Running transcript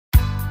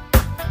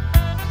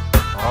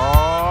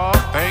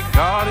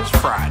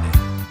it's Friday.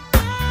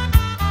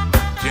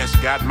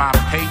 Just got my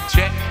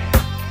paycheck.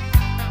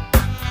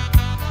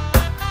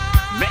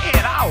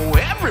 Man, I owe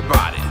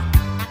everybody.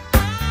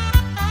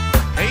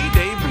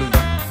 Payday blues.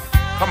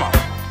 Come on.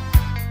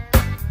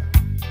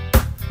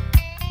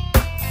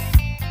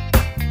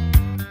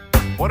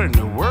 What in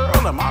the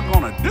world am I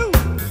gonna do?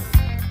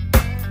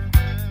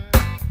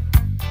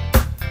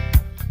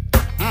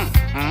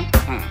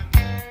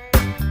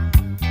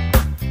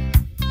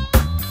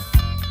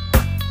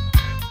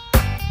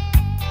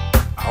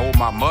 I owe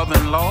my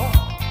mother-in-law,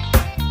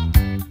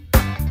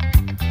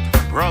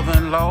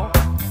 brother-in-law.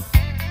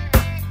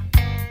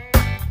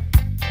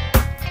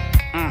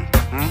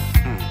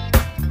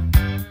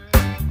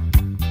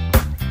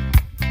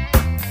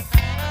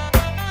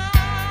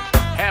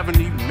 Haven't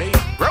even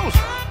made groceries.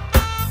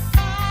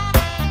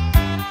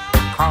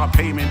 Car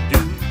payment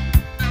due.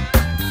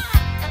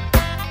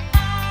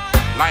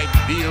 Light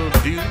bill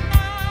due.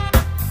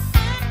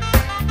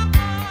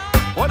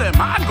 What am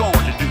I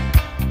going to do?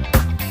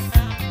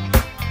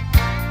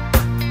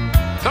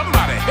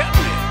 Somebody help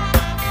me.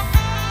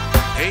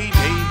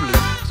 Payday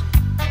blues.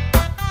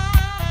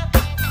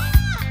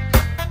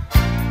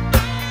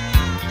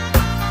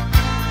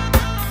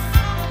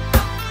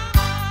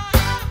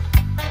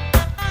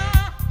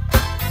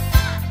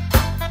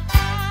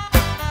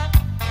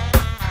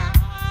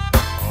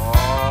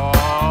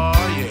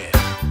 Oh yeah.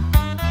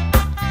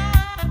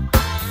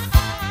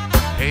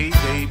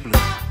 Payday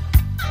blues.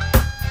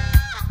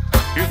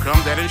 Here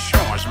comes that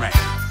insurance man.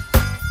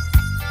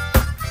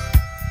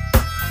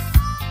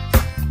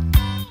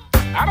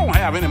 I don't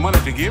have any money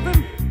to give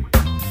him.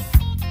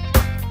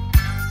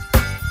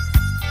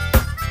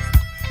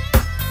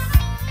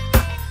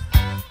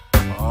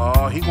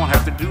 Oh, he gonna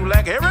have to do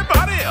like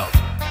everybody else.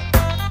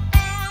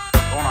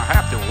 Gonna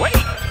have to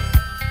wait.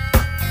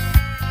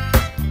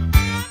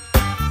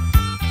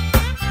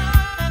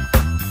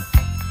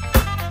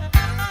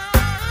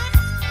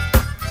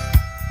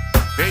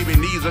 Baby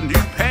needs a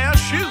new pair of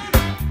shoes.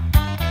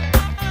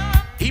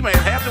 He may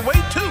have to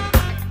wait too.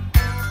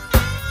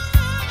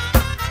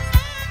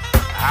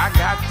 I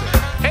got the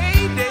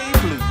payday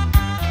blues.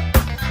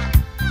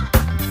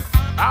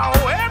 I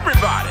owe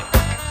everybody.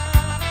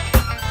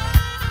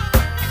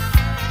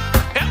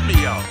 Help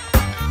me out.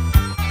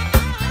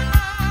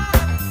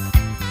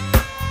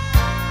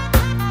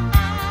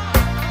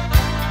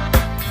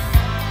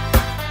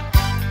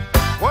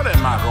 What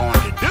am I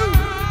going to do?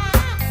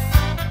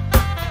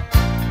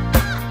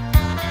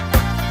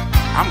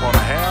 I'm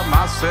gonna have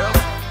myself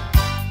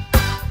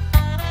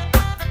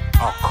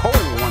a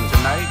cold one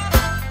tonight.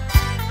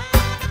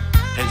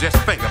 And just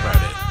think about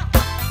it.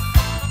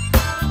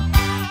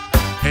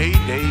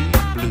 Payday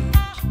blues.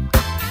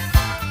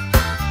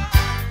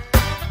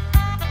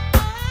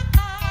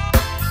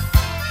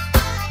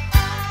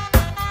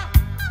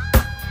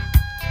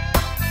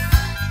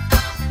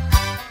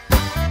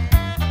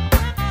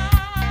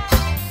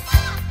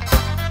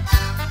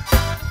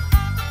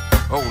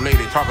 Old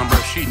lady talking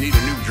about she need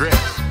a new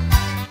dress.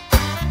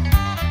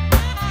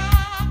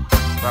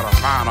 Better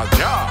find a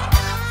job.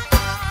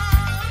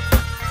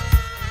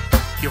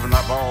 Giving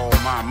up all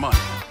my money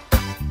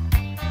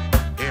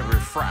every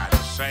Friday,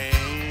 saying